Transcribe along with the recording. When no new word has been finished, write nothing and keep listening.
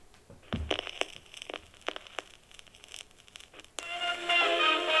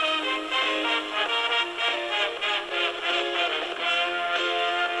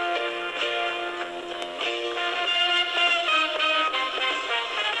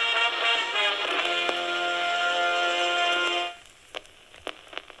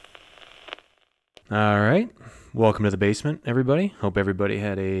All right. Welcome to the basement, everybody. Hope everybody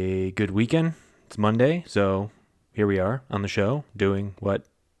had a good weekend. It's Monday, so here we are on the show doing what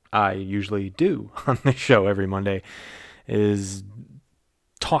I usually do on the show every Monday is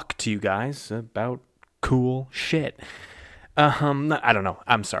talk to you guys about cool shit. I don't know.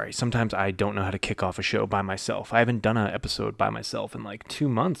 I'm sorry. Sometimes I don't know how to kick off a show by myself. I haven't done an episode by myself in like 2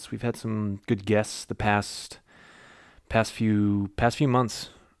 months. We've had some good guests the past few months,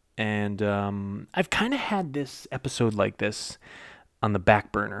 and I've kind of had this episode like this on the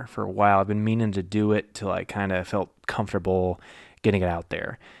back burner for a while. I've been meaning to do it till I kind of felt comfortable getting it out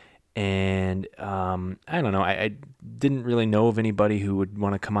there. And I don't know. I didn't really know of anybody who would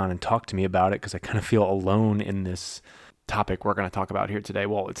want to come on and talk to me about it because I kind of feel alone in this topic we're going to talk about here today.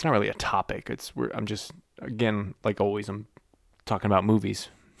 Well, it's not really a topic. I'm just, again, like always, I'm talking about movies.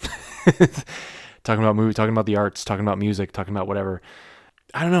 Talking about movies, talking about the arts, talking about music, talking about whatever.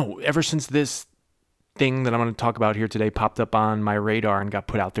 I don't know. Ever since this thing that I'm going to talk about here today popped up on my radar and got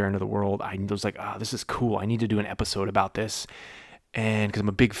put out there into the world, I was like, oh, this is cool. I need to do an episode about this. And because I'm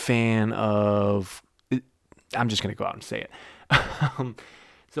a big fan of, I'm just going to go out and say it.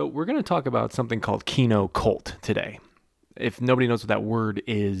 So we're going to talk about something called Kino Cult today. If nobody knows what that word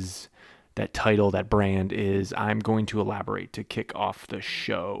is, that title, that brand is, I'm going to elaborate to kick off the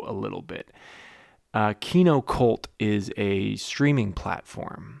show a little bit. Kino Cult is a streaming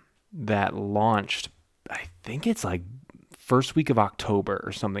platform that launched, I think it's like first week of October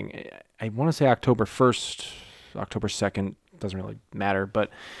or something. I want to say October 1st, October 2nd, doesn't really matter. But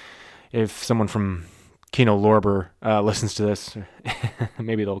if someone from Kino Lorber listens to this,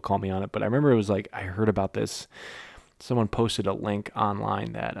 maybe they'll call me on it. But I remember it was like, I heard about this. Someone posted a link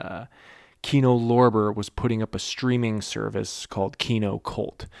online that Kino Lorber was putting up a streaming service called Kino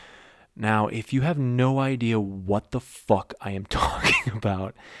Cult. Now, if you have no idea what the fuck I am talking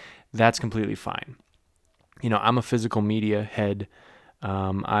about, that's completely fine. You know, I'm a physical media head.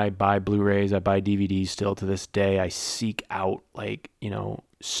 I buy Blu-rays, I buy DVDs still to this day. I seek out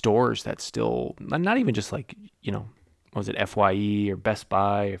stores that still, not even just like, was it FYE or Best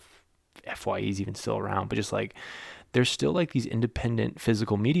Buy, if FYE is even still around, but just like, there's still like these independent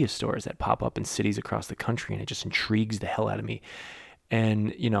physical media stores that pop up in cities across the country, and it just intrigues the hell out of me.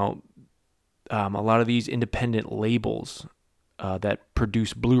 And, a lot of these independent labels that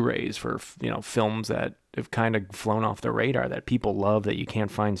produce Blu-rays for films that have kind of flown off the radar that people love that you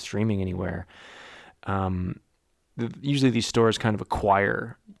can't find streaming anywhere. Usually these stores kind of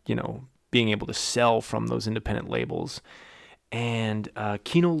acquire, being able to sell from those independent labels. And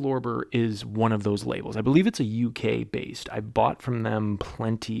Kino Lorber is one of those labels. I believe it's a UK based. I bought from them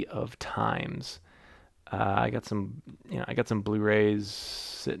plenty of times. I got some Blu-rays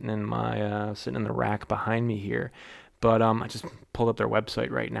sitting in the rack behind me here, but I just pulled up their website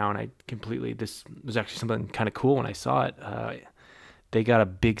right now, and this was actually something kind of cool when I saw it. They got a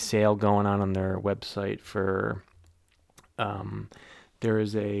big sale going on their website for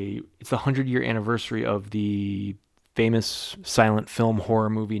it's the 100-year anniversary of the famous silent film horror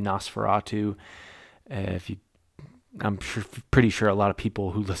movie Nosferatu. Pretty sure a lot of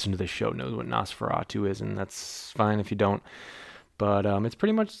people who listen to this show know what Nosferatu is, and that's fine if you don't. But it's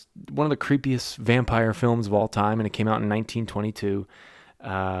pretty much one of the creepiest vampire films of all time, and it came out in 1922.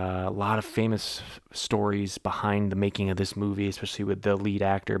 A lot of famous stories behind the making of this movie, especially with the lead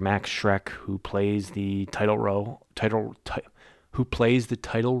actor Max Schreck, who plays the title role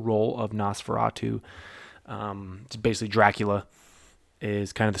of Nosferatu. It's basically Dracula.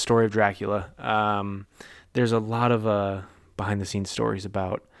 Is kind of the story of Dracula. There's a lot of behind the scenes stories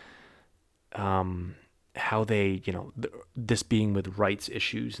about how they, this being with rights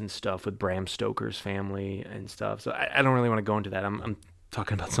issues and stuff with Bram Stoker's family and stuff. So I don't really want to go into that. I'm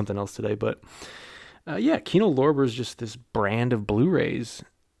talking about something else today. But Kino Lorber is just this brand of Blu-rays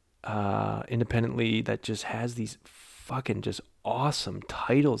independently that just has these fucking just awesome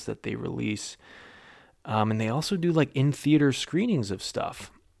titles that they release. And they also do like in-theater screenings of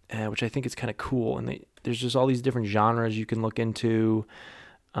stuff, which I think is kind of cool. And there's just all these different genres you can look into.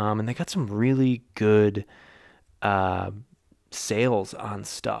 And they got some really good sales on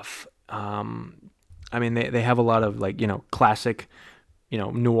stuff. They have a lot of like, classic,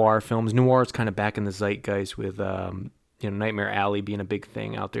 noir films. Noir is kind of back in the zeitgeist with, Nightmare Alley being a big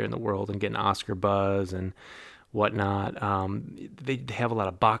thing out there in the world and getting Oscar buzz and whatnot. They have a lot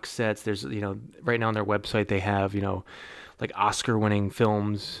of box sets. There's, right now on their website, they have, like Oscar winning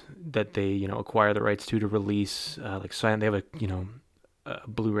films that they, acquire the rights to release, they have a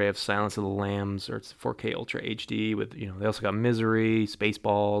Blu-ray of Silence of the Lambs, or it's 4K Ultra HD with, they also got Misery,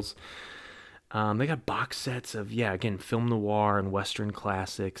 Spaceballs. They got box sets of, again, film noir and Western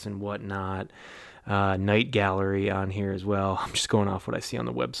classics and whatnot. Night Gallery on here as well. I'm just going off what I see on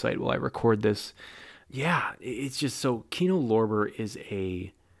the website while I record this. Yeah, it's just so Kino Lorber's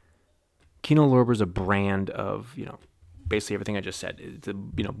a brand of, basically everything I just said. It's a,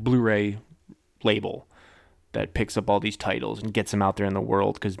 Blu-ray label that picks up all these titles and gets them out there in the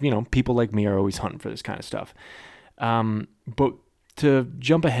world because, people like me are always hunting for this kind of stuff. But to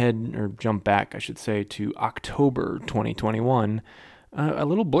jump ahead, or jump back, I should say, to October 2021, a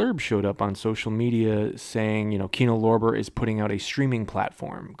little blurb showed up on social media saying, Kino Lorber is putting out a streaming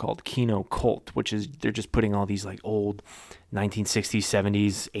platform called Kino Cult, which is, they're just putting all these like old 1960s,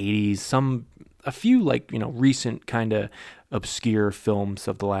 70s, 80s, a few like, recent kind of obscure films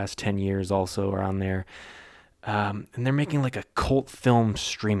of the last 10 years also are on there. And they're making like a cult film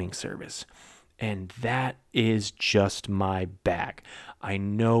streaming service. And that is just my bag. I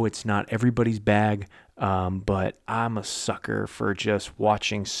know it's not everybody's bag, but I'm a sucker for just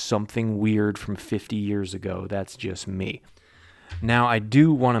watching something weird from 50 years ago. That's just me. Now, I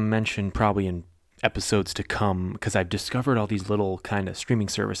do want to mention, probably in episodes to come, because I've discovered all these little kind of streaming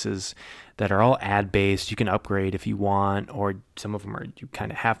services that are all ad-based. You can upgrade if you want, or some of them are you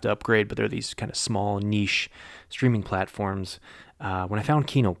kind of have to upgrade, but they're these kind of small niche streaming platforms. When I found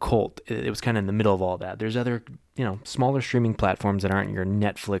Kino Cult, it was kind of in the middle of all that. There's other, smaller streaming platforms that aren't your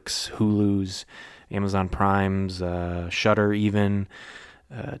Netflix, Hulu's, Amazon Primes, Shudder even,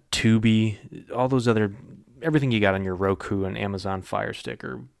 Tubi, all those other, everything you got on your Roku and Amazon Fire Stick,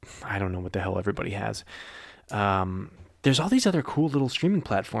 or I don't know what the hell everybody has. There's all these other cool little streaming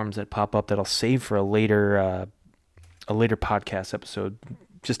platforms that pop up that I'll save for a later podcast episode.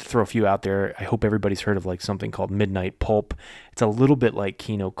 Just to throw a few out there, I hope everybody's heard of like something called Midnight Pulp. It's a little bit like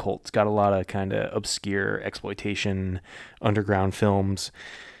Kino Cult. It's got a lot of kind of obscure exploitation, underground films.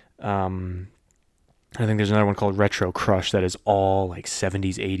 I think there's another one called Retro Crush that is all like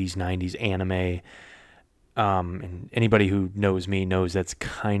 70s, 80s, 90s anime. And anybody who knows me knows that's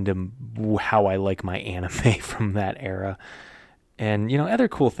kind of how I like my anime from that era. And, other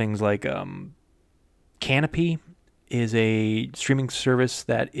cool things like Canopy is a streaming service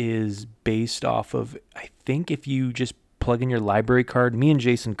that is based off of, I think if you just plug in your library card, me and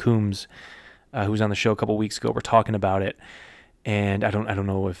Jason Coombs, who was on the show a couple weeks ago, were talking about it. And I don't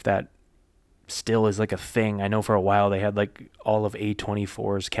know if that still is like a thing. I know for a while they had like all of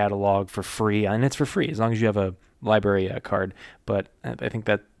A24's catalog for free, and it's for free as long as you have a library card. But I think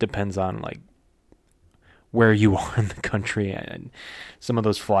that depends on like where you are in the country, and some of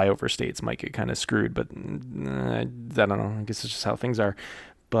those flyover states might get kind of screwed, but I don't know. I guess it's just how things are.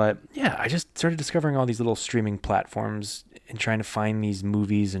 But yeah, I just started discovering all these little streaming platforms and trying to find these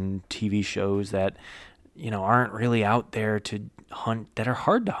movies and TV shows that, aren't really out there to hunt, that are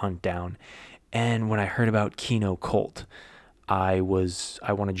hard to hunt down. And when I heard about Kino Cult, I want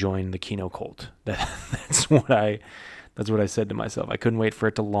to join the Kino Cult. That's what I said to myself. I couldn't wait for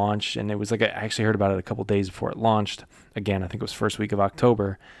it to launch, and it was like I actually heard about it a couple days before it launched. Again, I think it was first week of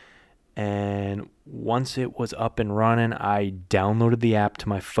October. And once it was up and running, I downloaded the app to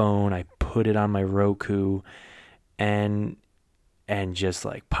my phone. I put it on my Roku, and just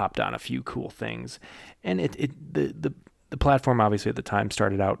like popped on a few cool things. And the platform obviously at the time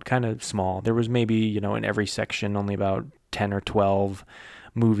started out kind of small. There was maybe, in every section only about 10 or 12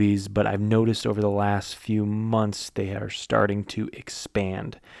 movies, but I've noticed over the last few months they are starting to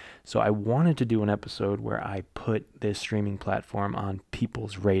expand. So I wanted to do an episode where I put this streaming platform on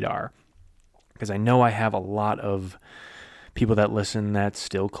people's radar, because I know I have a lot of people that listen that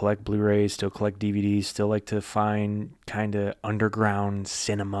still collect Blu-rays, still collect DVDs, still like to find kind of underground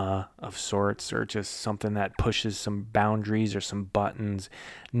cinema of sorts, or just something that pushes some boundaries or some buttons.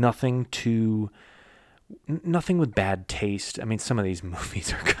 Nothing with bad taste. I mean, some of these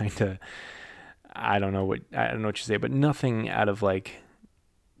movies are kind of, I don't know what you say, but nothing out of like,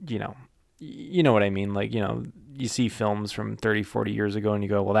 you know what I mean? Like, you see films from 30, 40 years ago and you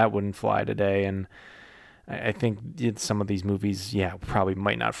go, well, that wouldn't fly today. And I think some of these movies, probably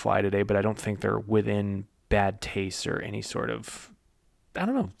might not fly today, but I don't think they're within bad taste or any sort of, I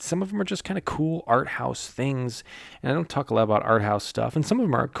don't know. Some of them are just kind of cool art house things. And I don't talk a lot about art house stuff. And some of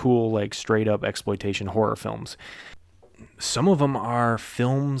them are cool, like straight up exploitation horror films. Some of them are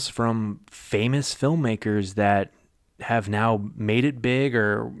films from famous filmmakers that have now made it big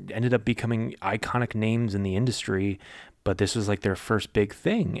or ended up becoming iconic names in the industry, but this was like their first big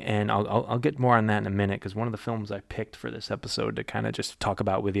thing. And I'll get more on that in a minute, because one of the films I picked for this episode to kind of just talk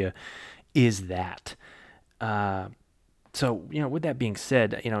about with you is that. So, with that being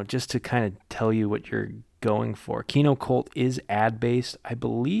said, just to kind of tell you what you're going for, Kino Cult is ad-based. I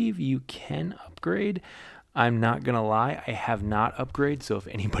believe you can upgrade. I'm not gonna lie, I have not upgraded. So if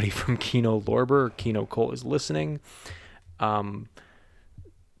anybody from Kino Lorber or Kino Cole is listening, um,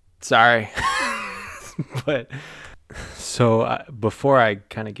 sorry, but so before I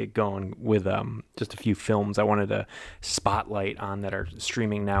kind of get going with just a few films I wanted to spotlight on that are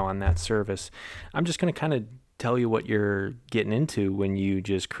streaming now on that service, I'm just gonna kind of tell you what you're getting into when you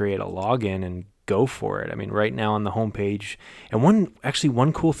just create a login and go for it. I mean, right now on the homepage, and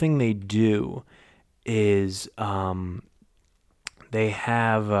one cool thing they do is they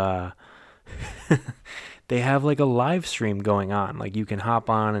have they have like a live stream going on. Like you can hop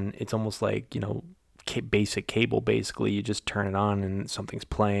on and it's almost like, basic cable. Basically you just turn it on and something's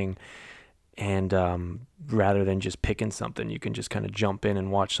playing, and rather than just picking something, you can just kind of jump in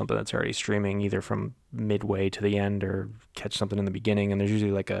and watch something that's already streaming, either from midway to the end or catch something in the beginning. And there's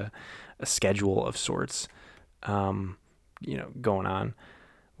usually like a schedule of sorts going on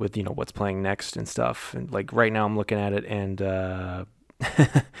with what's playing next and stuff. And like right now I'm looking at it, and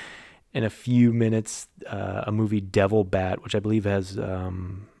in a few minutes, a movie, Devil Bat, which I believe has I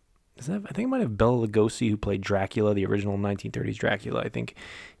think it might have Bela Lugosi, who played Dracula, the original 1930s Dracula. I think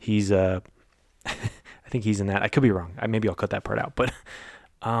he's I think he's in that. I could be wrong. Maybe I'll cut that part out. But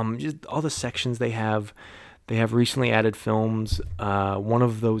just all the sections they have. They have recently added films. One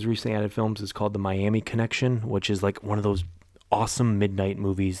of those recently added films is called The Miami Connection, which is like one of those awesome midnight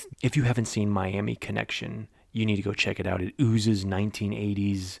movies. If you haven't seen Miami Connection, you need to go check it out. It oozes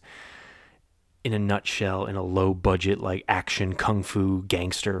 1980s in a nutshell, in a low budget like action kung fu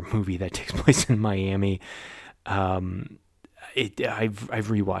gangster movie that takes place in Miami. I've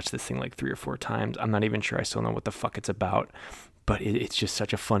rewatched this thing like 3 or 4 times. I'm not even sure I still know what the fuck it's about, but it's just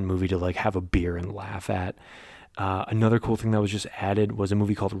such a fun movie to like have a beer and laugh at. Another cool thing that was just added was a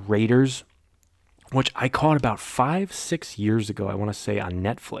movie called Raiders, which I caught about 5-6 years ago, I want to say, on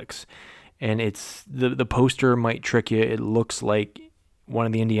Netflix. And it's the poster might trick you. It looks like one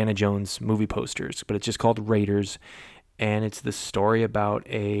of the Indiana Jones movie posters, but it's just called Raiders. And it's the story about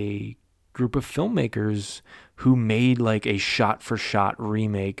a group of filmmakers who made like a shot-for-shot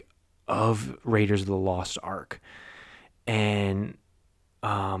remake of Raiders of the Lost Ark. And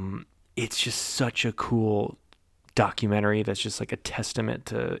it's just such a cool documentary that's just like a testament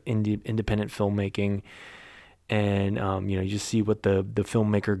to independent filmmaking. And you just see what the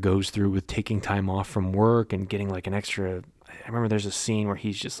filmmaker goes through with taking time off from work and getting like an extra. I remember there's a scene where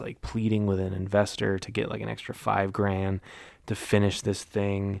he's just like pleading with an investor to get like an extra $5,000 to finish this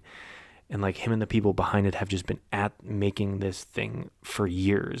thing. And like him and the people behind it have just been at making this thing for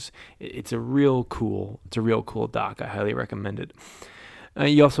years. It's a real cool doc. I highly recommend it.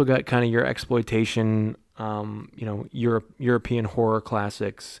 You also got kind of your exploitation, European horror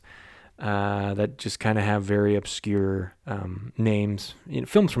classics that just kind of have very obscure names.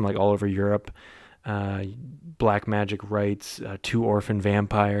 Films from like all over Europe. Black Magic Rites, Two Orphan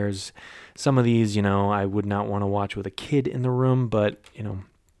Vampires. Some of these, I would not want to watch with a kid in the room, but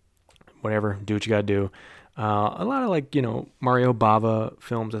whatever, do what you gotta do. A lot of like, Mario Bava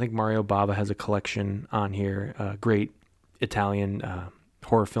films. I think Mario Bava has a collection on here. Great Italian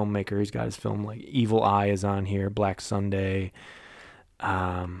horror filmmaker. He's got his film like Evil Eye is on here. Black Sunday.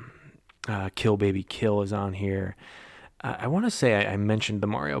 Kill Baby Kill is on here. I want to say I mentioned the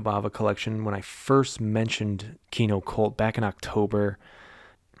Mario Bava collection when I first mentioned Kino Cult back in October.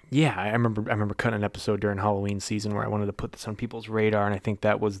 Yeah, I remember cutting an episode during Halloween season where I wanted to put this on people's radar, and I think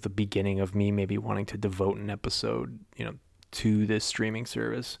that was the beginning of me maybe wanting to devote an episode, to this streaming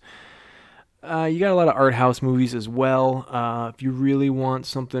service. You got a lot of art house movies as well. If you really want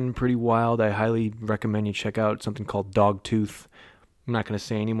something pretty wild, I highly recommend you check out something called Dogtooth. I'm not going to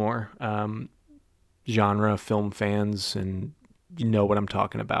say anymore. Genre film fans, and you know what I'm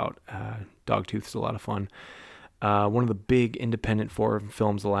talking about. Dogtooth is a lot of fun. One of the big independent foreign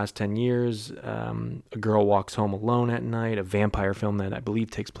films the last 10 years, A Girl Walks Home Alone at Night, a vampire film that I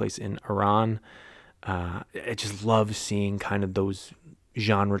believe takes place in Iran. I just love seeing kind of those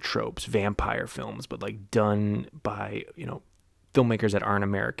genre tropes, vampire films, but like done by, filmmakers that aren't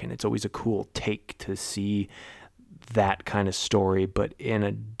American. It's always a cool take to see that kind of story, but in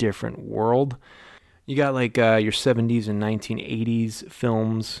a different world. You got like your 70s and 1980s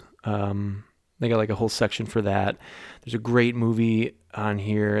films. They got like a whole section for that. There's a great movie on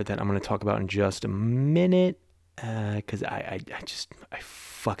here that I'm going to talk about in just a minute because I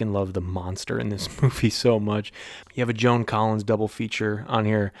fucking love the monster in this movie so much. You have a Joan Collins double feature on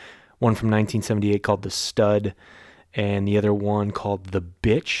here, one from 1978 called The Stud, and the other one called The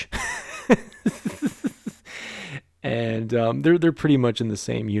Bitch. And they're pretty much in the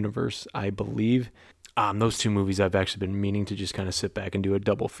same universe, I believe. Those two movies I've actually been meaning to just kind of sit back and do a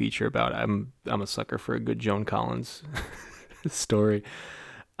double feature about. I'm a sucker for a good Joan Collins story.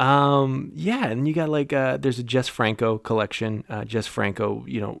 Yeah, and you got like there's a Jess Franco collection. Jess Franco,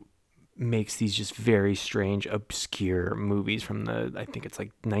 makes these just very strange, obscure movies from the I think it's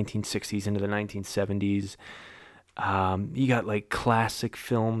like 1960s into the 1970s. You got like classic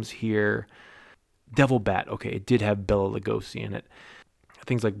films here. Devil Bat, okay, it did have Bela Lugosi in it.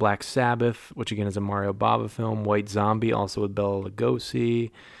 Things like Black Sabbath, which again is a Mario Bava film. White Zombie, also with Bela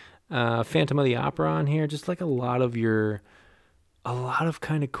Lugosi. Phantom of the Opera on here. Just like a lot of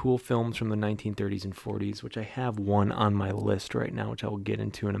kind of cool films from the 1930s and 40s, which I have one on my list right now, which I will get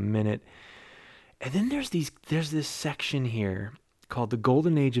into in a minute. And then there's this section here called the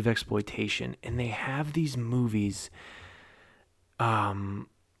Golden Age of Exploitation, and they have these movies um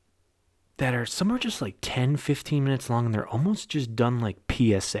that are some are just like 10, 15 minutes long, and they're almost just done like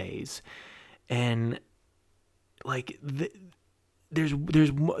PSAs. And like there's an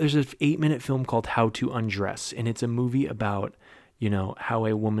 8-minute film called How to Undress, and it's a movie about how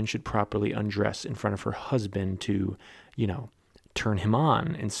a woman should properly undress in front of her husband to you know turn him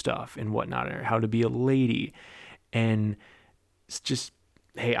on and stuff and whatnot, or how to be a lady. And it's just,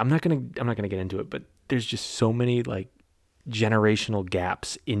 hey, I'm not gonna get into it, but there's just so many like generational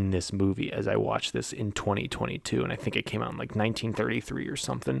gaps in this movie as I watched this in 2022, and I think it came out in like 1933 or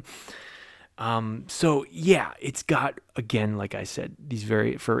something. So yeah, it's got, again, like I said, these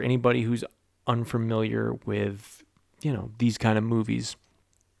very, for anybody who's unfamiliar with these kind of movies,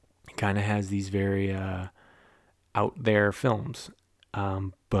 it kind of has these very out there films.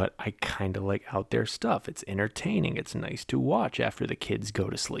 But I kind of like out there stuff. It's entertaining. It's nice to watch after the kids go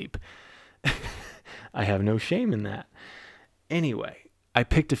to sleep. I have no shame in that. Anyway, I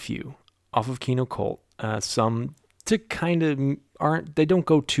picked a few off of Kino Cult. Some to kind of they don't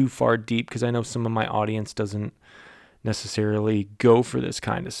go too far deep, because I know some of my audience doesn't necessarily go for this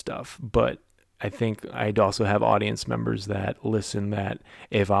kind of stuff. But I think I'd also have audience members that listen that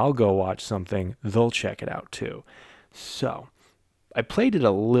if I'll go watch something, they'll check it out too. So I played it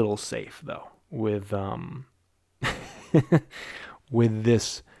a little safe though with with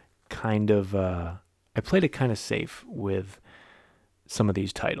this kind of I played it kind of safe with some of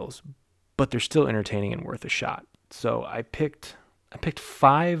these titles, but they're still entertaining and worth a shot. So I picked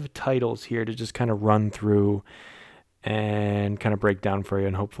 5 titles here to just kind of run through and kind of break down for you,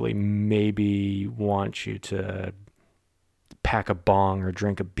 and hopefully maybe want you to pack a bong or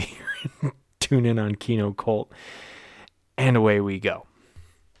drink a beer and tune in on Kino Cult. And away we go.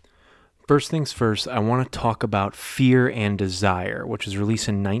 First things first, I want to talk about Fear and Desire, which was released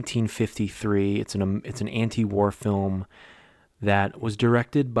in 1953. It's an anti-war film that was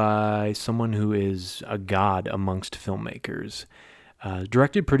directed by someone who is a god amongst filmmakers.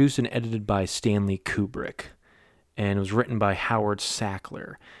 Directed, produced, and edited by Stanley Kubrick, and it was written by Howard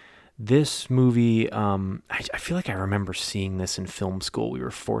Sackler. This movie, I feel like I remember seeing this in film school. We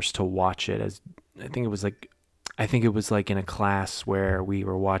were forced to watch it as I think it was like in a class where we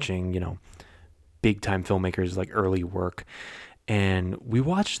were watching, big time filmmakers, like early work. And we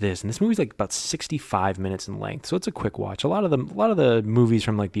watched this, and this movie's like about 65 minutes in length, so it's a quick watch. A lot of the movies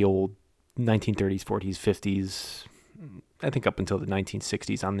from like the old 1930s, 40s, 50s, I think up until the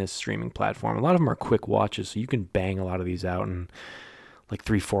 1960s on this streaming platform, a lot of them are quick watches, so you can bang a lot of these out in like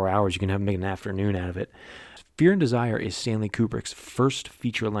 3-4 hours. You can make an afternoon out of it. Fear and Desire is Stanley Kubrick's first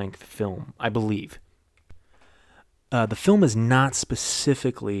feature-length film, I believe. The film is not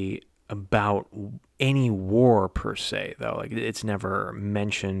specifically about any war per se, though. Like, it's never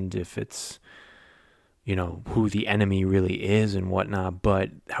mentioned if it's, who the enemy really is and whatnot. But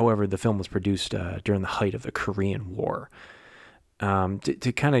however, the film was produced during the height of the Korean War.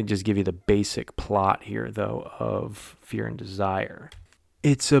 To kind of just give you the basic plot here, though, of Fear and Desire.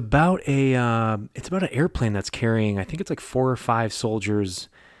 It's about an airplane that's carrying, I think it's like 4 or 5 soldiers,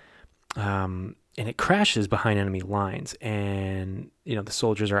 and it crashes behind enemy lines, and the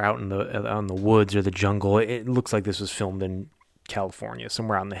soldiers are out in the woods or the jungle. It looks like this was filmed in California,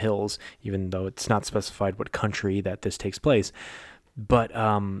 somewhere out in the hills, even though it's not specified what country that this takes place. But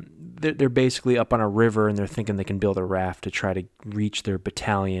they're basically up on a river, and they're thinking they can build a raft to try to reach their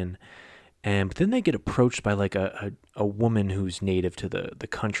battalion. But then they get approached by like a woman who's native to the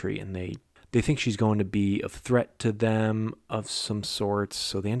country, and they think she's going to be a threat to them of some sorts,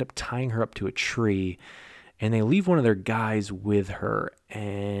 so they end up tying her up to a tree, and they leave one of their guys with her,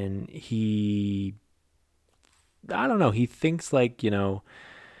 and he thinks like,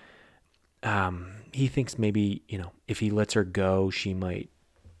 he thinks maybe, if he lets her go, she might,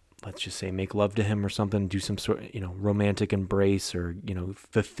 let's just say, make love to him or something, do some sort of, romantic embrace, or,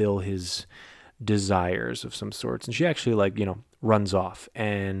 fulfill his desires of some sorts, and she actually runs off,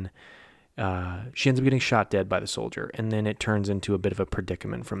 and she ends up getting shot dead by the soldier, and then it turns into a bit of a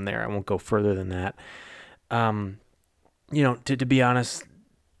predicament from there. I won't go further than that. To be honest,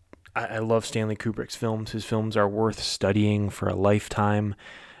 I love Stanley Kubrick's films. His films are worth studying for a lifetime,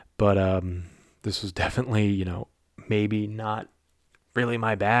 but this was definitely, maybe not really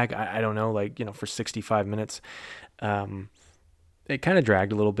my bag. I don't know, for 65 minutes. It kind of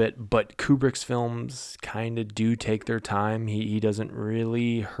dragged a little bit, but Kubrick's films kind of do take their time. He doesn't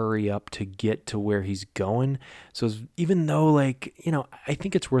really hurry up to get to where he's going. So even though, I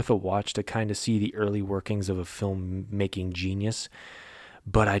think it's worth a watch to kind of see the early workings of a filmmaking genius,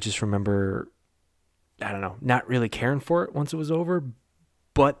 but I just remember, I don't know, not really caring for it once it was over.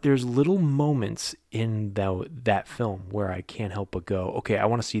 But there's little moments in that film where I can't help but go, okay, I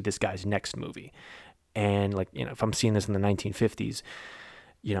want to see this guy's next movie. And if I'm seeing this in the 1950s,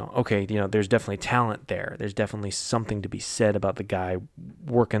 okay, there's definitely talent there. There's definitely something to be said about the guy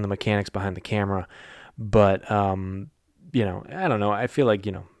working the mechanics behind the camera. But, I don't know. I feel like,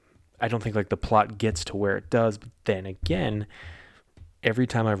 I don't think the plot gets to where it does. But then again, every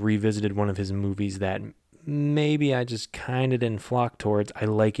time I've revisited one of his movies that maybe I just kind of didn't flock towards, I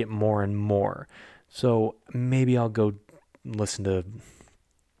like it more and more. So maybe I'll go watch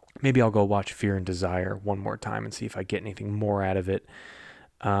Fear and Desire one more time and see if I get anything more out of it.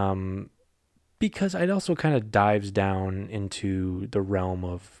 Because it also kind of dives down into the realm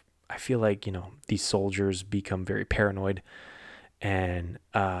of, I feel like, these soldiers become very paranoid, and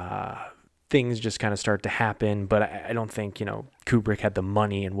things just kind of start to happen. But I don't think, Kubrick had the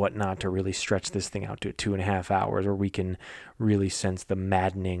money and whatnot to really stretch this thing out to 2.5 hours, where we can really sense the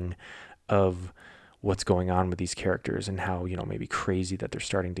maddening of what's going on with these characters and how, maybe crazy that they're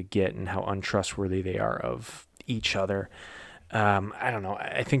starting to get and how untrustworthy they are of each other. I don't know.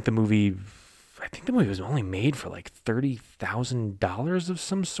 I think the movie was only made for $30,000 of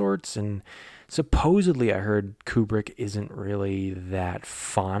some sorts. And supposedly I heard Kubrick isn't really that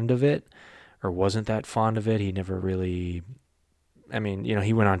fond of it, or wasn't that fond of it. He never really,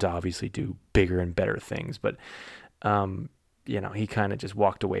 he went on to obviously do bigger and better things, but, he kind of just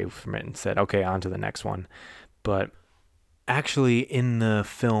walked away from it and said, okay, on to the next one. But actually in the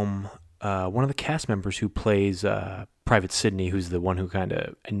film, one of the cast members who plays Private Sidney, who's the one who kind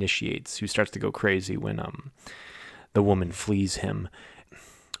of who starts to go crazy when the woman flees him.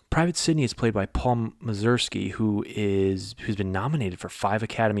 Private Sidney is played by Paul Mazursky, who's been nominated for 5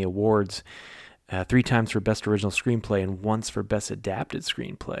 Academy Awards, 3 times for Best Original Screenplay and once for Best Adapted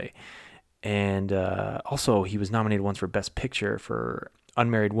Screenplay. And also, he was nominated once for Best Picture for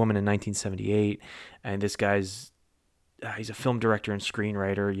Unmarried Woman in 1978. And this guy's, he's a film director and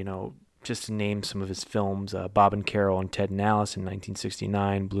screenwriter, just to name some of his films, Bob and Carol and Ted and Alice in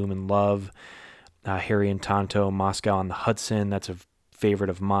 1969, Bloom in Love, Harry and Tonto, Moscow on the Hudson, that's a favorite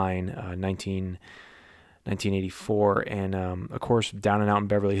of mine, 1984, and of course Down and Out in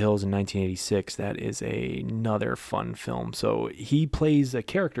Beverly Hills in 1986. That is another fun film. So he plays a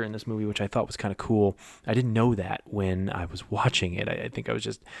character in this movie, which I thought was kind of cool. I didn't know that when I was watching it. I think I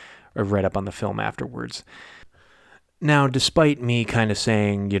read up on the film afterwards. Now, despite me kind of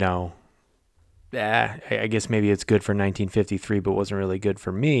saying, I guess maybe it's good for 1953, but wasn't really good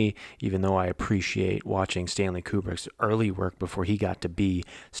for me, even though I appreciate watching Stanley Kubrick's early work before he got to be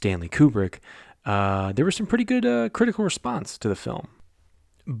Stanley Kubrick. There was some pretty good critical response to the film,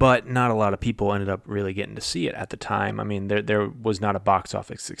 but not a lot of people ended up really getting to see it at the time. There was not a box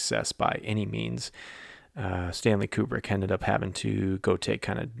office success by any means. Stanley Kubrick ended up having to go take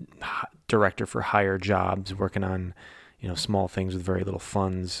kind of director for hire jobs, working on, small things with very little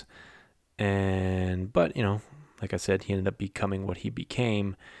funds. But like I said, he ended up becoming what he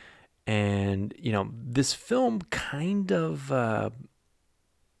became. And, this film kind of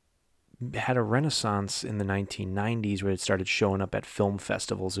had a renaissance in the 1990s where it started showing up at film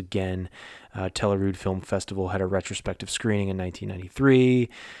festivals again. Tellerud Film Festival had a retrospective screening in 1993.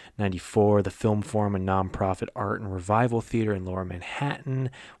 94, the Film Forum, a nonprofit art and revival theater in Lower Manhattan,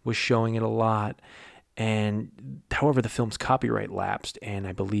 was showing it a lot. And however, the film's copyright lapsed, and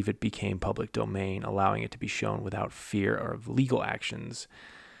I believe it became public domain, allowing it to be shown without fear of legal actions.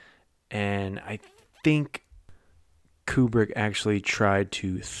 And I think Kubrick actually tried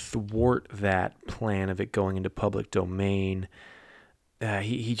to thwart that plan of it going into public domain.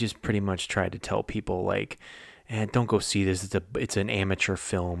 He just pretty much tried to tell people don't go see this. It's an amateur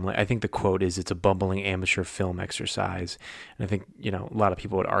film. I think the quote is, "It's a bumbling amateur film exercise." And I think a lot of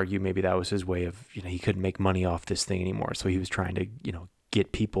people would argue maybe that was his way of he couldn't make money off this thing anymore, so he was trying to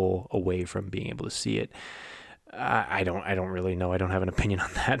get people away from being able to see it. I don't really know. I don't have an opinion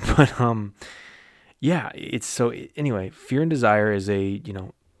on that, but Yeah, it's so anyway, Fear and Desire is a,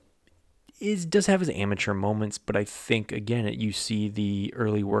 is does have his amateur moments, but I think again you see the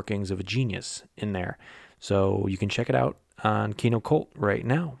early workings of a genius in there. So you can check it out on Kino Cult right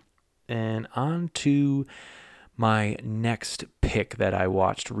now. And on to my next pick that I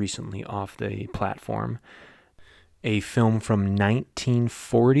watched recently off the platform, a film from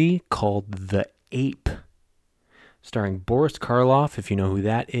 1940 called The Ape, starring Boris Karloff. If you know who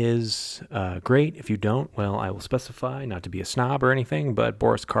that is, great. If you don't, well, I will specify, not to be a snob or anything, but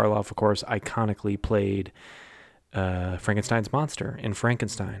Boris Karloff, of course, iconically played Frankenstein's monster in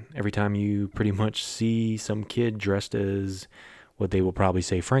Frankenstein. Every time you pretty much see some kid dressed as what they will probably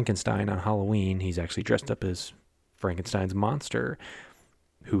say Frankenstein on Halloween, he's actually dressed up as Frankenstein's monster,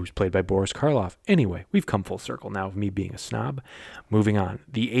 who's played by Boris Karloff. Anyway, we've come full circle now of me being a snob. Moving on.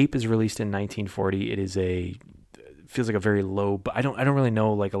 The Ape is released in 1940. It is feels like a very low, but I don't really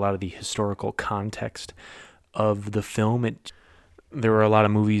know like a lot of the historical context of the film. There were a lot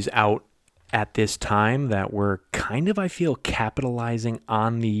of movies out at this time that were kind of, I feel, capitalizing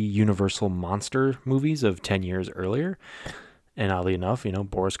on the Universal monster movies of 10 years earlier. And oddly enough,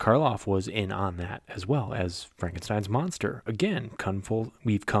 Boris Karloff was in on that as well as Frankenstein's monster. Again,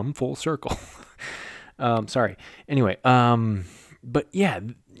 we've come full circle. Sorry. Anyway, but yeah,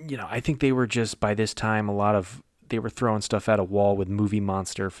 I think they were just by this time they were throwing stuff at a wall with movie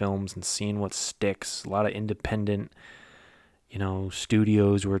monster films and seeing what sticks. A lot of independent,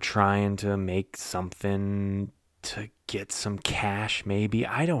 studios were trying to make something to get some cash, maybe.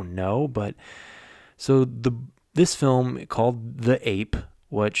 I don't know, but so this film called The Ape,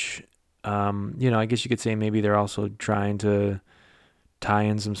 which, I guess you could say maybe they're also trying to tie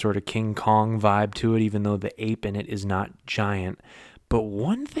in some sort of King Kong vibe to it, even though the ape in it is not giant. But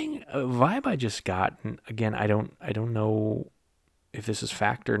one thing, a vibe I just got, and again, I don't know if this is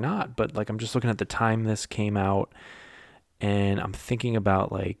fact or not, but like I'm just looking at the time this came out, and I'm thinking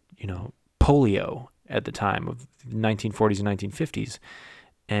about like polio at the time of 1940s and 1950s,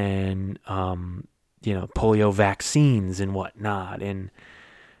 and polio vaccines and whatnot, and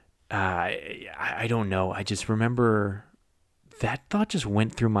I don't know. I just remember that thought just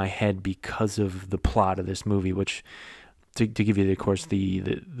went through my head because of the plot of this movie, which to give you, of course,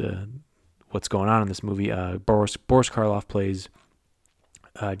 the what's going on in this movie. Boris Karloff plays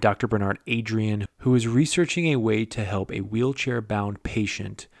Dr. Bernard Adrian, who is researching a way to help a wheelchair-bound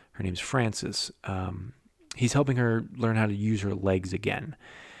patient. Her name's Frances. He's helping her learn how to use her legs again.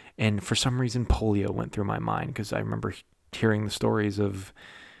 And for some reason, polio went through my mind because I remember hearing the stories of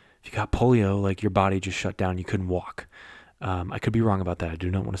if you got polio, like your body just shut down, you couldn't walk. I could be wrong about that. I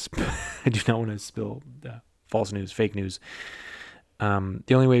do not want to. I do not want to spill false news, fake news.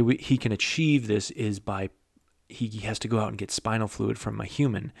 The only way he can achieve this is by he has to go out and get spinal fluid from a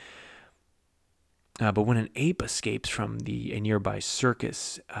human. But when an ape escapes from a nearby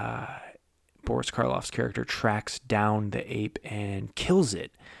circus, Boris Karloff's character tracks down the ape and kills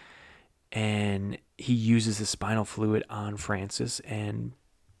it. And he uses the spinal fluid on Frances, and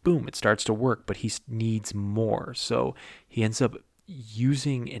boom, it starts to work, but he needs more. So he ends up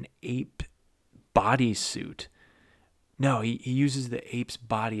using an ape bodysuit. No, he uses the ape's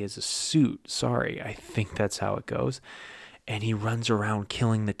body as a suit. Sorry, I think that's how it goes. And he runs around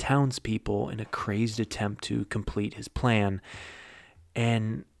killing the townspeople in a crazed attempt to complete his plan.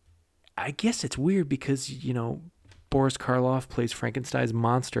 And I guess it's weird because, Boris Karloff plays Frankenstein's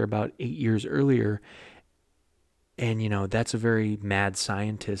monster about 8 years earlier. And, that's a very mad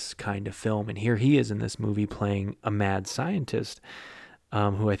scientist kind of film. And here he is in this movie playing a mad scientist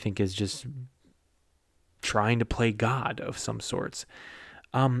who I think is just trying to play God of some sorts.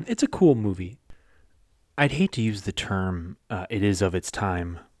 It's a cool movie. I'd hate to use the term it is of its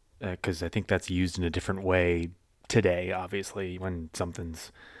time because I think that's used in a different way today, obviously, when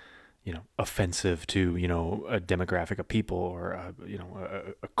something's offensive to, a demographic of people or, a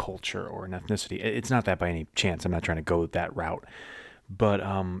culture or an ethnicity. It's not that by any chance. I'm not trying to go that route. But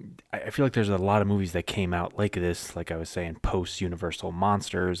I feel like there's a lot of movies that came out like this, like I was saying, post-Universal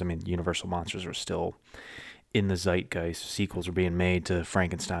Monsters. I mean, Universal Monsters are still in the zeitgeist. Sequels are being made to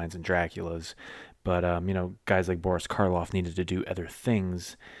Frankenstein's and Dracula's. But, guys like Boris Karloff needed to do other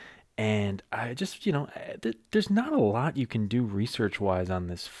things. And I just, there's not a lot you can do research-wise on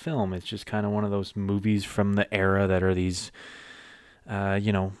this film. It's just kind of one of those movies from the era that are these, I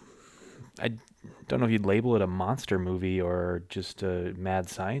don't know if you'd label it a monster movie or just a mad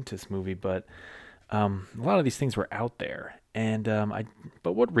scientist movie, but a lot of these things were out there. And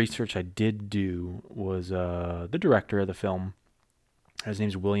but what research I did do was the director of the film. His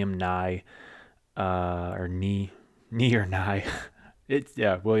name's William Nye, or Nye. It's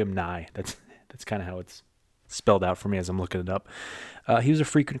William Nye. That's kind of how it's spelled out for me as I'm looking it up. He was a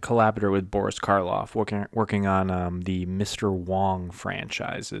frequent collaborator with Boris Karloff, working on the Mr. Wong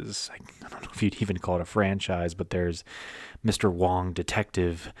franchises. I don't know if you'd even call it a franchise, but there's Mr. Wong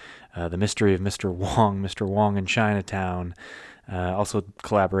Detective, The Mystery of Mr. Wong in Chinatown. Also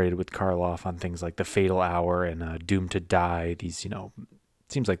collaborated with Karloff on things like The Fatal Hour and Doomed to Die. These,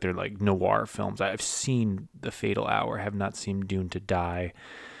 seems like they're like noir films. I've seen The Fatal Hour, have not seen Doomed to Die.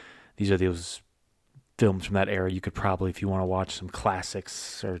 These are those films from that era you could probably, if you want to watch some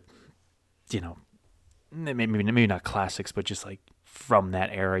classics, or maybe not classics, but just like from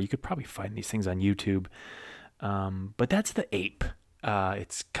that era, you could probably find these things on YouTube. But that's The Ape.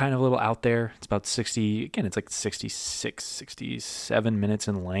 It's kind of a little out there. It's about 60, again, it's like 66, 67 minutes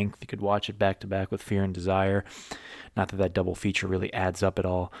in length. You could watch it back to back with Fear and Desire. Not that double feature really adds up at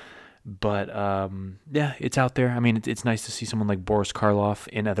all. But yeah, it's out there. I mean, it's nice to see someone like Boris Karloff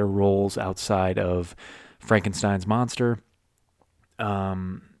in other roles outside of Frankenstein's monster.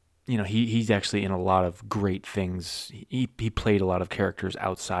 He's actually in a lot of great things. He played a lot of characters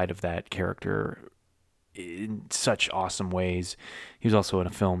outside of that character in such awesome ways. He was also in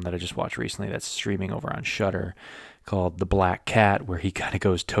a film that I just watched recently that's streaming over on Shudder called The Black Cat, where he kind of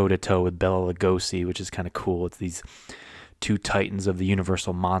goes toe-to-toe with Bela Lugosi, which is kind of cool. It's these two titans of the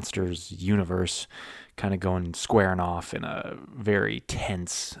Universal Monsters universe kind of going squaring off in a very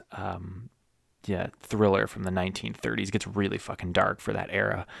tense thriller from the 1930s. It gets really fucking dark for that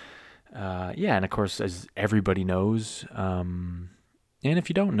era. And of course, as everybody knows, and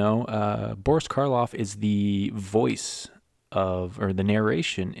if you don't know, Boris Karloff is the voice of, or the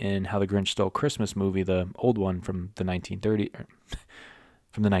narration in How the Grinch Stole Christmas movie, the old one from the 1930s,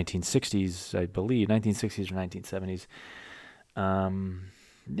 from the 1960s, I believe, 1960s or 1970s.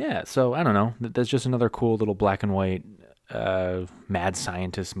 So I don't know. That's just another cool little black and white mad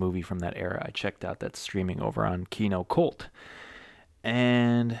scientist movie from that era I checked out that's streaming over on Kino Cult.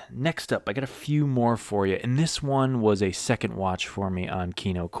 And next up, I got a few more for you. And this one was a second watch for me on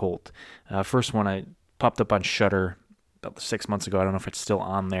Kino Cult. First one I popped up on Shudder about 6 months ago. I don't know if it's still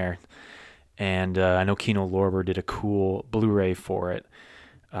on there. And I know Kino Lorber did a cool Blu-ray for it.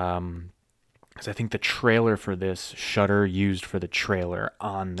 Because I think the trailer for this, Shudder used for the trailer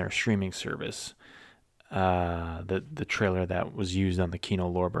on their streaming service. The trailer that was used on the Kino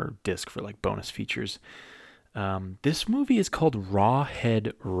Lorber disc for like bonus features. This movie is called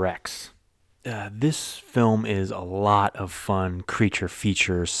Rawhead Rex. This film is a lot of fun. Creature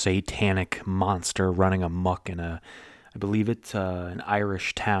features satanic monster running amok in I believe it's an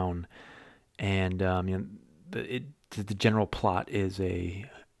Irish town, and the general plot is a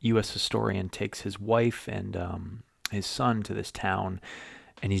U.S. historian takes his wife and his son to this town,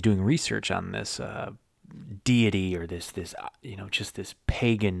 and he's doing research on this deity or this just this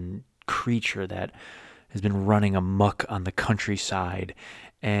pagan creature that has been running amok on the countryside,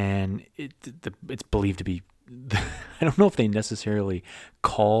 and it's believed to be. I don't know if they necessarily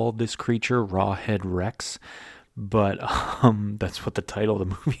call this creature Rawhead Rex, but that's what the title of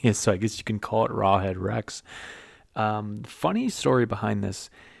the movie is. So I guess you can call it Rawhead Rex. Funny story behind this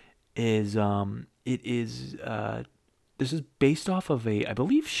is this is based off of a, I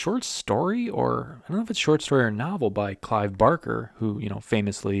believe, short story, or I don't know if it's short story or novel by Clive Barker, who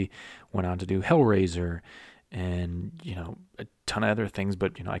famously went on to do Hellraiser and a ton of other things,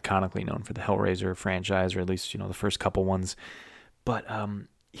 but iconically known for the Hellraiser franchise, or at least the first couple ones. But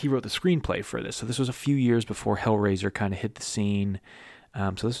he wrote the screenplay for this, so this was a few years before Hellraiser kind of hit the scene.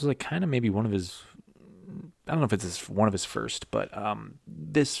 So this was like kind of maybe one of his, I don't know if it's one of his first, but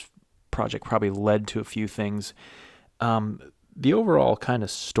this project probably led to a few things. The overall kind of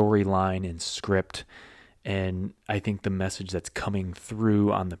storyline and script, and I think the message that's coming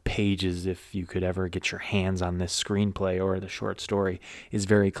through on the pages, if you could ever get your hands on this screenplay or the short story, is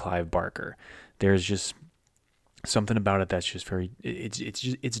very Clive Barker. There's just something about it that's just very,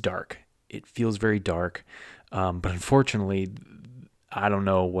 it's dark. It feels very dark, but unfortunately, I don't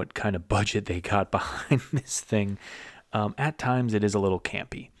know what kind of budget they got behind this thing. At times, it is a little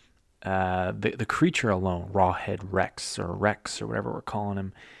campy. The creature alone, Rawhead Rex or whatever we're calling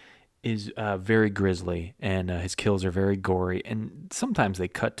him, is very grisly, and his kills are very gory. And sometimes they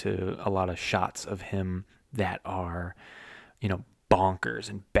cut to a lot of shots of him that are, bonkers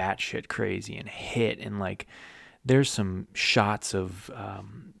and batshit crazy and hit. And like, there's some shots of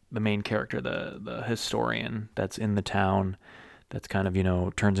the main character, the historian that's in the town, that's kind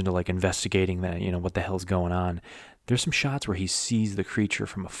of turns into like investigating that what the hell's going on. There's some shots where he sees the creature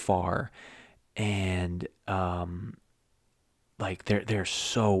from afar, and like they're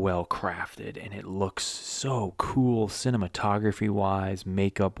so well crafted, and it looks so cool cinematography wise,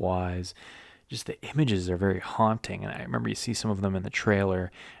 makeup wise, just the images are very haunting. And I remember you see some of them in the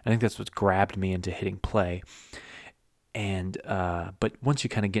trailer. I think that's what grabbed me into hitting play. And but once you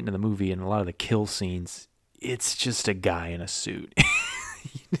kind of get into the movie and a lot of the kill scenes, it's just a guy in a suit.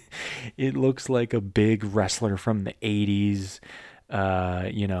 It looks like a big wrestler from the 80s,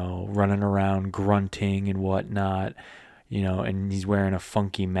 running around grunting and whatnot, and he's wearing a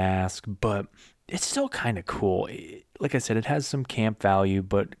funky mask, but it's still kind of cool. Like I said, it has some camp value,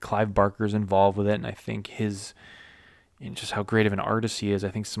 but Clive Barker's involved with it, and I think just how great of an artist he is, I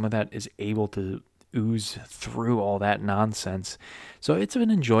think some of that is able to ooze through all that nonsense. So it's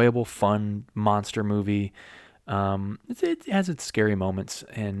an enjoyable, fun monster movie. It has its scary moments,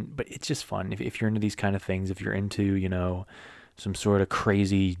 but it's just fun. If you're into these kind of things, if you're into, some sort of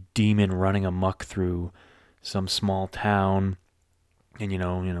crazy demon running amok through some small town,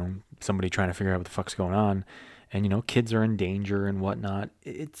 and somebody trying to figure out what the fuck's going on, and kids are in danger and whatnot.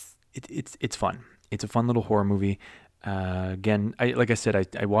 It's fun. It's a fun little horror movie. Again, like I said,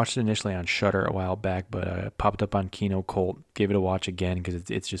 I watched it initially on Shudder a while back, but popped up on Kino Cult, gave it a watch again because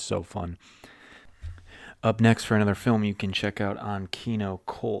it's just so fun. Up next for another film you can check out on Kino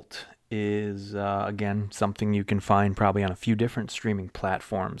Cult is, again, something you can find probably on a few different streaming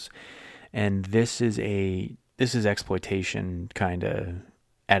platforms. And this is exploitation kind of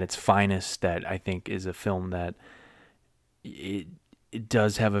at its finest. That I think is a film that it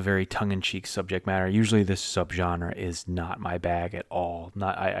does have a very tongue-in-cheek subject matter. Usually this subgenre is not my bag at all.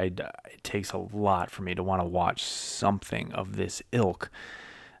 It takes a lot for me to want to watch something of this ilk.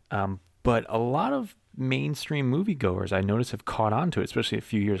 But a lot of mainstream moviegoers I notice have caught on to it, especially a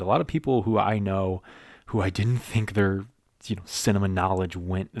few years. A lot of people who I know who I didn't think their cinema knowledge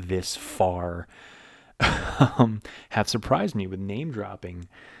went this far have surprised me with name dropping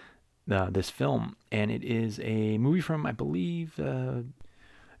this film. And it is a movie from, I believe,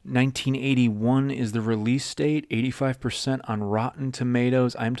 1981 is the release date, 85% on Rotten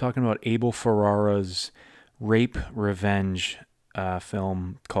Tomatoes. I'm talking about Abel Ferrara's rape revenge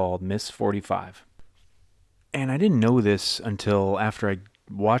film called Miss 45. And I didn't know this until after I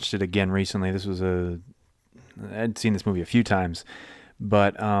watched it again recently. I'd seen this movie a few times,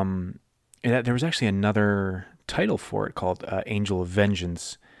 but there was actually another title for it called Angel of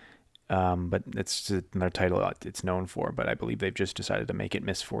Vengeance. But it's another title it's known for, but I believe they've just decided to make it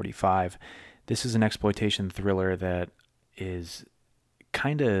Miss 45. This is an exploitation thriller that is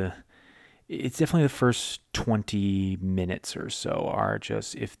it's definitely the first 20 minutes or so are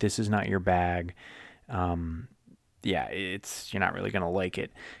just, if this is not your bag, you're not really going to like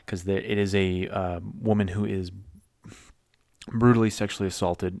it, because it is a woman who is brutally sexually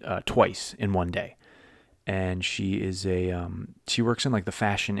assaulted twice in one day. And she is she works in like the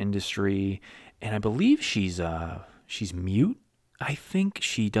fashion industry, and I believe she's mute. I think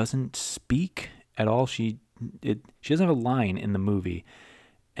she doesn't speak at all. She doesn't have a line in the movie,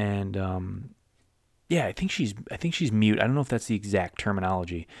 and I think she's mute. I don't know if that's the exact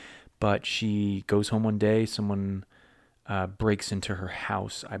terminology, but she goes home one day. Someone breaks into her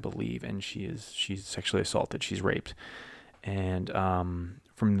house, I believe, and she's sexually assaulted. She's raped, and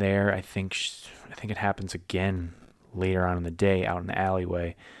from there, I think it happens again later on in the day out in the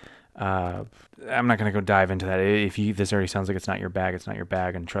alleyway. I'm not going to go dive into that. This already sounds like it's not your bag, it's not your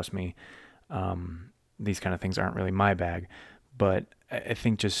bag. And trust me, these kind of things aren't really my bag. But I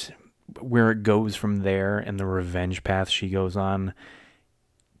think just where it goes from there and the revenge path she goes on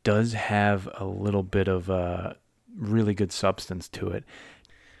does have a little bit of really good substance to it.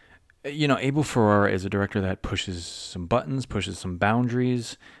 Abel Ferrara is a director that pushes some buttons, pushes some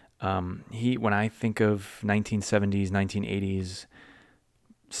boundaries. When I think of 1970s, 1980s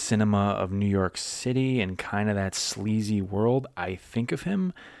cinema of New York City and kind of that sleazy world, I think of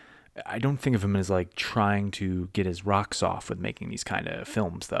him. I don't think of him as like trying to get his rocks off with making these kind of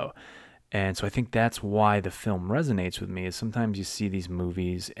films, though. And so I think that's why the film resonates with me, is sometimes you see these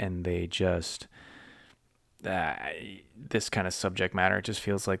movies and they just... this kind of subject matter, it just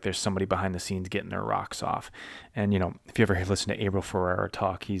feels like there's somebody behind the scenes getting their rocks off. And if you ever listen to Abel Ferrara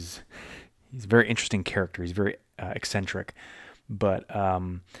talk, he's a very interesting character. He's very eccentric, but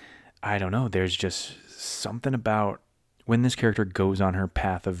I don't know, there's just something about when this character goes on her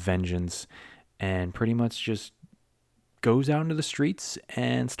path of vengeance and pretty much just goes out into the streets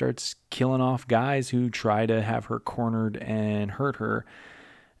and starts killing off guys who try to have her cornered and hurt her,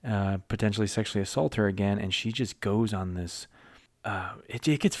 potentially sexually assault her again, and she just goes on this.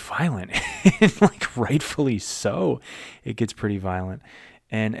 It gets violent, and like rightfully so, it gets pretty violent.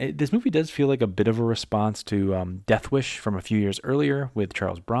 And this movie does feel like a bit of a response to Death Wish from a few years earlier with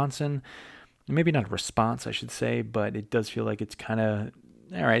Charles Bronson. Maybe not a response, I should say, but it does feel like it's kind of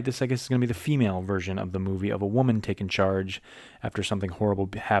all right, this I guess is going to be the female version of the movie of a woman taking charge after something horrible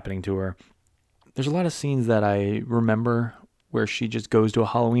happening to her. There's a lot of scenes that I remember where she just goes to a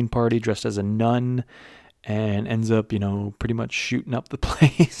Halloween party dressed as a nun and ends up, pretty much shooting up the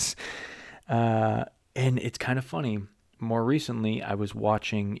place. And it's kind of funny. More recently, I was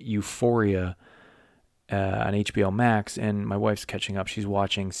watching Euphoria on HBO Max, and my wife's catching up. She's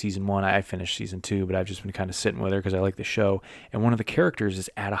watching season 1. I finished season 2, but I've just been kind of sitting with her because I like the show. And one of the characters is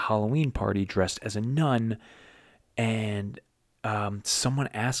at a Halloween party dressed as a nun, and someone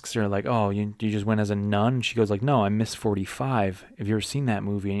asks her like, "Oh, you just went as a nun?" And she goes like, "No, I'm Miss 45. Have you ever seen that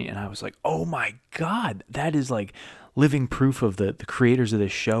movie?" And I was like, "Oh my God, that is like living proof of the creators of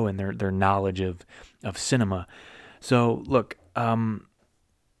this show and their knowledge of cinema." So look,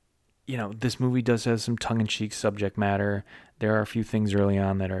 this movie does have some tongue-in-cheek subject matter. There are a few things early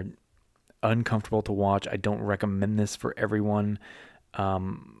on that are uncomfortable to watch. I don't recommend this for everyone.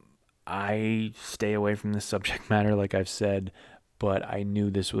 I stay away from this subject matter, like I've said, but I knew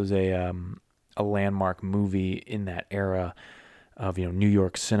this was a landmark movie in that era of New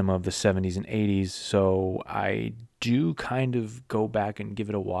York cinema of the 70s and 80s. So I do kind of go back and give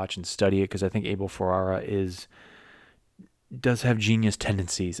it a watch and study it because I think Abel Ferrara does have genius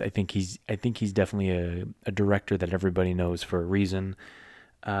tendencies. I think he's definitely a director that everybody knows for a reason.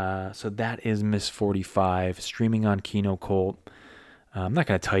 So that is Miss 45, streaming on Kino Cult. I'm not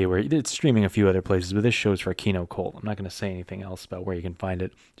going to tell you where it's streaming a few other places, but this show's for Kino Cult. I'm not going to say anything else about where you can find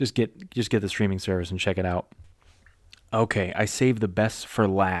it. Just get the streaming service and check it out. Okay, I saved the best for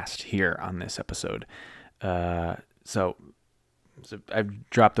last here on this episode. So I've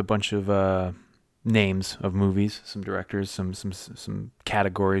dropped a bunch of names of movies, some directors, some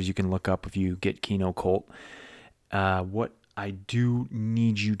categories you can look up if you get Kino Cult. What I do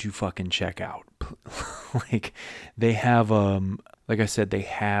need you to fucking check out, like they have like I said, they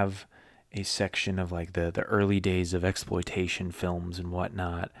have a section of like the early days of exploitation films and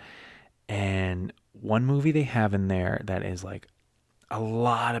whatnot. And one movie they have in there that is like a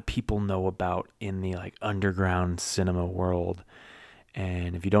lot of people know about in the like underground cinema world.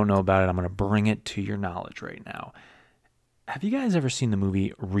 And if you don't know about it, I'm going to bring it to your knowledge right now. Have you guys ever seen the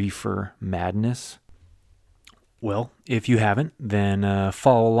movie Reefer Madness? Well, if you haven't, then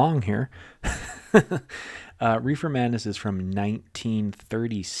follow along here. Reefer Madness is from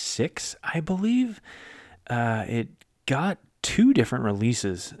 1936, I believe. It got 2 different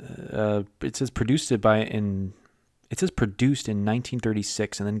releases. It says produced in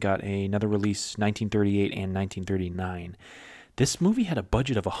 1936 and then got another release 1938 and 1939. This movie had a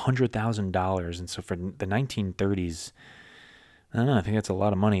budget of $100,000, and so for the 1930s, I don't know, I think that's a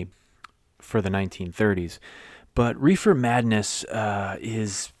lot of money for the 1930s. But Reefer Madness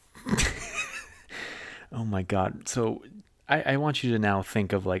is... oh my God. So I want you to now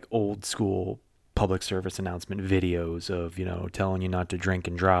think of like old school public service announcement videos of, telling you not to drink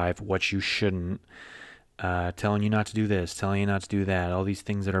and drive, what you shouldn't, telling you not to do this, telling you not to do that, all these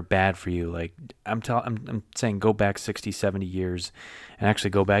things that are bad for you. Like I'm saying go back 60, 70 years and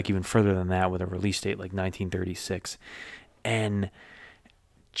actually go back even further than that with a release date like 1936. And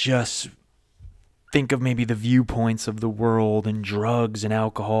just think of maybe the viewpoints of the world and drugs and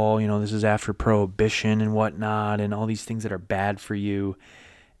alcohol. This is after Prohibition and whatnot and all these things that are bad for you.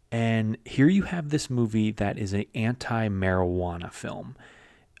 And here you have this movie that is an anti-marijuana film.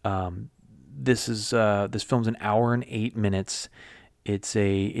 This film's an hour and 8 minutes.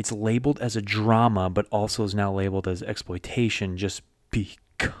 It's labeled as a drama, but also is now labeled as exploitation just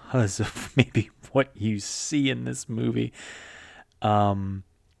because of maybe what you see in this movie.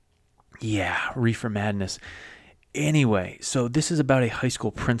 Yeah, Reefer Madness. Anyway, so this is about a high school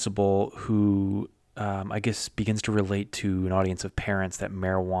principal who, I guess, begins to relate to an audience of parents that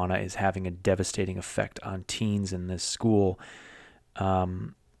marijuana is having a devastating effect on teens in this school.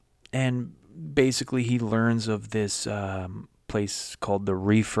 And basically he learns of this place called the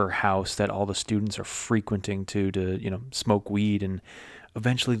Reefer House that all the students are frequenting to smoke weed, and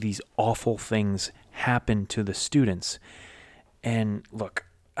eventually these awful things happen to the students. And look,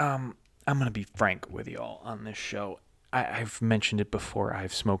 I'm going to be frank with y'all on this show. I've mentioned it before.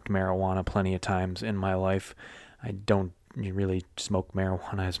 I've smoked marijuana plenty of times in my life. I don't really smoke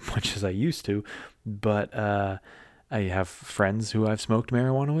marijuana as much as I used to, but I have friends who I've smoked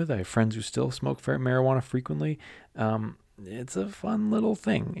marijuana with. I have friends who still smoke marijuana frequently. It's a fun little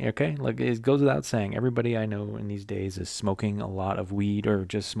thing, okay? Like, it goes without saying, everybody I know in these days is smoking a lot of weed or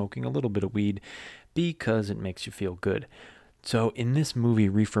just smoking a little bit of weed because it makes you feel good. So in this movie,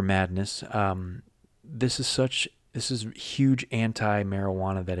 Reefer Madness, this is huge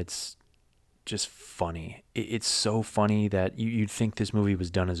anti-marijuana that it's just funny. It's so funny that you'd think this movie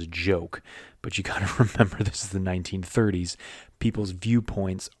was done as a joke, but you got to remember this is the 1930s. People's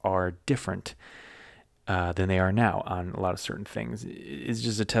viewpoints are different than they are now on a lot of certain things. It's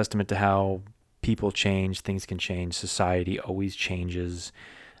just a testament to how people change, things can change, society always changes.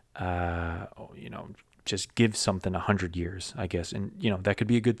 You know, just give something 100 years, I guess. And, you know, that could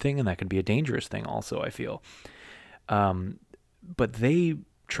be a good thing and that could be a dangerous thing also, I feel. But they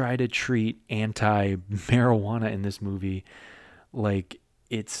try to treat anti-marijuana in this movie like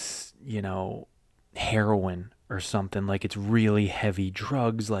it's, you know, heroin or something, like it's really heavy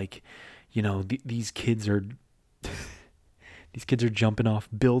drugs. Like, you know, these kids are these kids are jumping off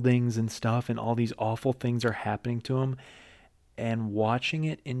buildings and stuff, and all these awful things are happening to them. And watching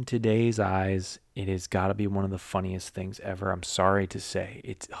it in today's eyes, it has got to be one of the funniest things ever. I'm sorry to say,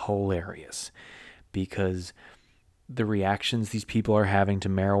 it's hilarious because the reactions these people are having to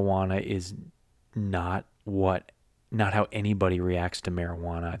marijuana is not how anybody reacts to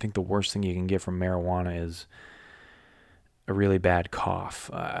marijuana. I think the worst thing you can get from marijuana is a really bad cough.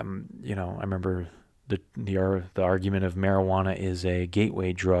 You know, I remember the argument of marijuana is a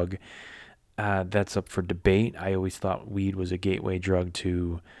gateway drug. That's up for debate. I always thought weed was a gateway drug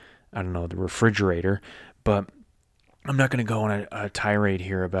to, I don't know, the refrigerator. But I'm not going to go on a tirade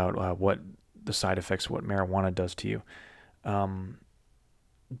here about what the side effects of what marijuana does to you.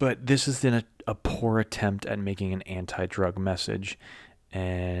 But this has been a poor attempt at making an anti-drug message,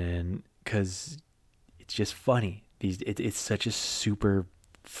 and because it's just funny. It's such a super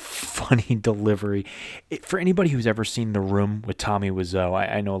funny delivery. For anybody who's ever seen The Room with Tommy Wiseau,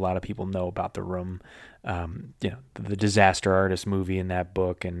 I know a lot of people know about The Room. You know, the disaster artist movie in that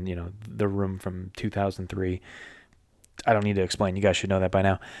book, and, you know, The Room from 2003. I don't need to explain. You guys should know that by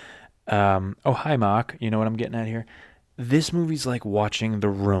now. Oh, hi, Mark. You know what I'm getting at here? This movie's like watching The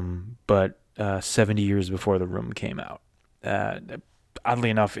Room, but 70 years before The Room came out. Oddly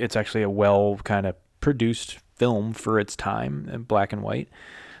enough, it's actually a well kind of produced film for its time, in black and white.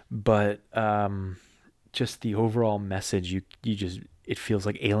 But just the overall message, it feels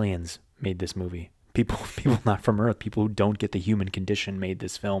like aliens made this movie. People not from Earth, people who don't get the human condition made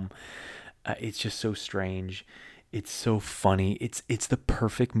this film. It's just so strange. It's so funny. It's the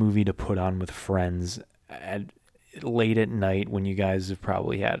perfect movie to put on with friends late at night when you guys have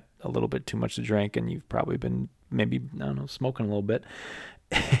probably had a little bit too much to drink and you've probably been maybe, I don't know, smoking a little bit,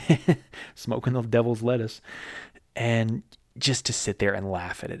 smoking the devil's lettuce, and just to sit there and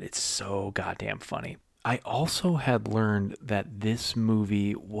laugh at it. It's so goddamn funny. I also had learned that this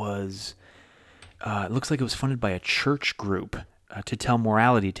movie was, it looks like it was funded by a church group to tell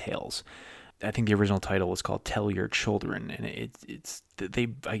morality tales. I think the original title was called Tell Your Children, and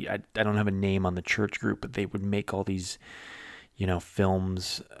I don't have a name on the church group, but they would make all these, you know,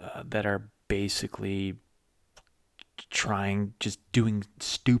 films that are basically doing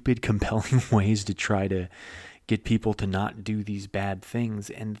stupid, compelling ways to try to get people to not do these bad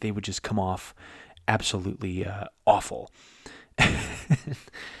things, and they would just come off absolutely awful.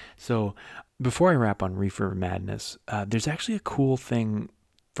 So before I wrap on Reefer Madness, there's actually a cool thing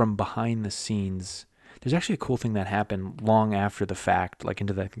from behind the scenes. There's actually a cool thing that happened long after the fact, like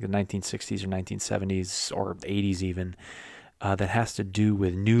into the 1960s or 1970s or 80s even, that has to do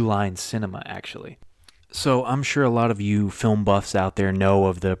with New Line Cinema, actually. So I'm sure a lot of you film buffs out there know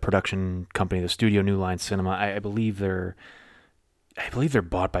of the production company, the studio New Line Cinema. I believe they're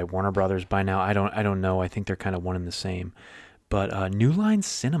bought by Warner Brothers by now. I don't know. I think they're kind of one and the same. But New Line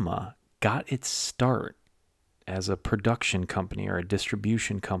Cinema got its start as a production company or a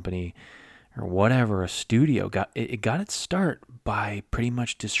distribution company or whatever, a studio. It got its start by pretty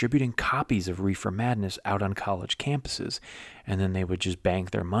much distributing copies of Reefer Madness out on college campuses, and then they would just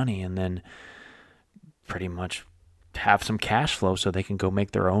bank their money and then pretty much have some cash flow so they can go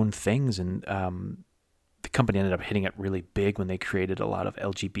make their own things. And the company ended up hitting it really big when they created a lot of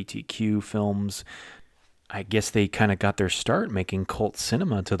LGBTQ films. I guess they kind of got their start making cult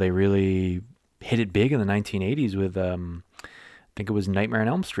cinema until they really hit it big in the 1980s with, I think it was Nightmare on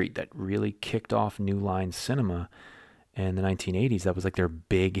Elm Street that really kicked off New Line Cinema in the 1980s. That was like their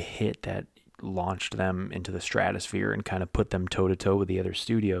big hit that launched them into the stratosphere and kind of put them toe-to-toe with the other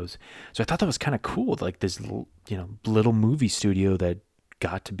studios. So I thought that was kind of cool. Like this, you know, little movie studio that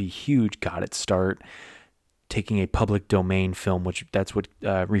got to be huge, got its start taking a public domain film, which that's what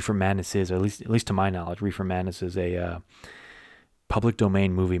Reefer Madness is, or at least to my knowledge. Reefer Madness is a public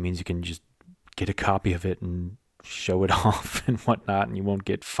domain movie. It means you can just get a copy of it and show it off and whatnot, and you won't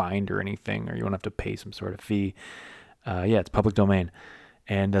get fined or anything, or you won't have to pay some sort of fee. Yeah, it's public domain.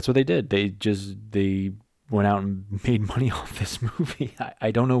 And that's what they did. They went out and made money off this movie. I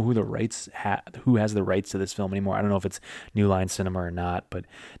don't know who has the rights to this film anymore. I don't know if it's New Line Cinema or not, but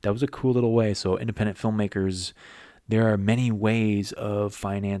that was a cool little way. So independent filmmakers, there are many ways of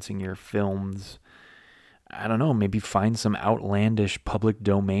financing your films. I don't know, maybe find some outlandish public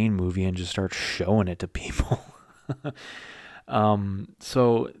domain movie and just start showing it to people.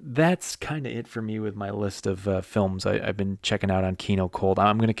 So that's kind of it for me with my list of films I've been checking out on Kino Cold.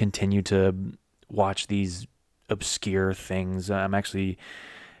 I'm going to continue to watch these obscure things. I'm actually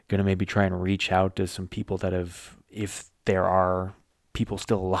going to maybe try and reach out to some people that have, if there are people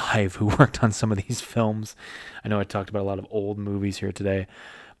still alive who worked on some of these films. I know I talked about a lot of old movies here today,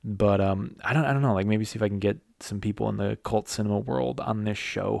 but I don't know, like maybe see if I can get some people in the cult cinema world on this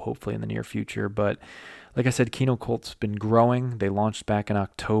show, hopefully in the near future. But like I said, Kino Cult's been growing. They launched back in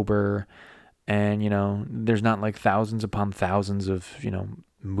October, and there's not like thousands upon thousands of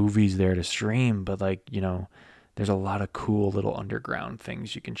movies there to stream, but like there's a lot of cool little underground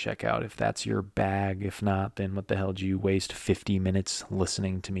things you can check out if that's your bag. If not, then what the hell do you waste 50 minutes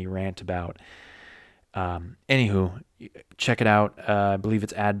listening to me rant about? Anywho, check it out. I believe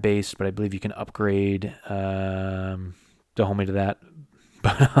it's ad based, but I believe you can upgrade. Don't hold me to that.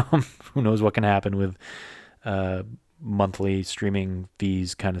 But who knows what can happen with monthly streaming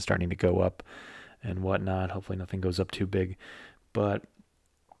fees kind of starting to go up and whatnot. Hopefully nothing goes up too big. But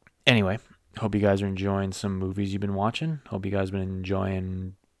anyway, hope you guys are enjoying some movies you've been watching. Hope you guys have been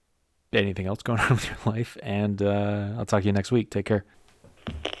enjoying anything else going on with your life. And I'll talk to you next week. Take care.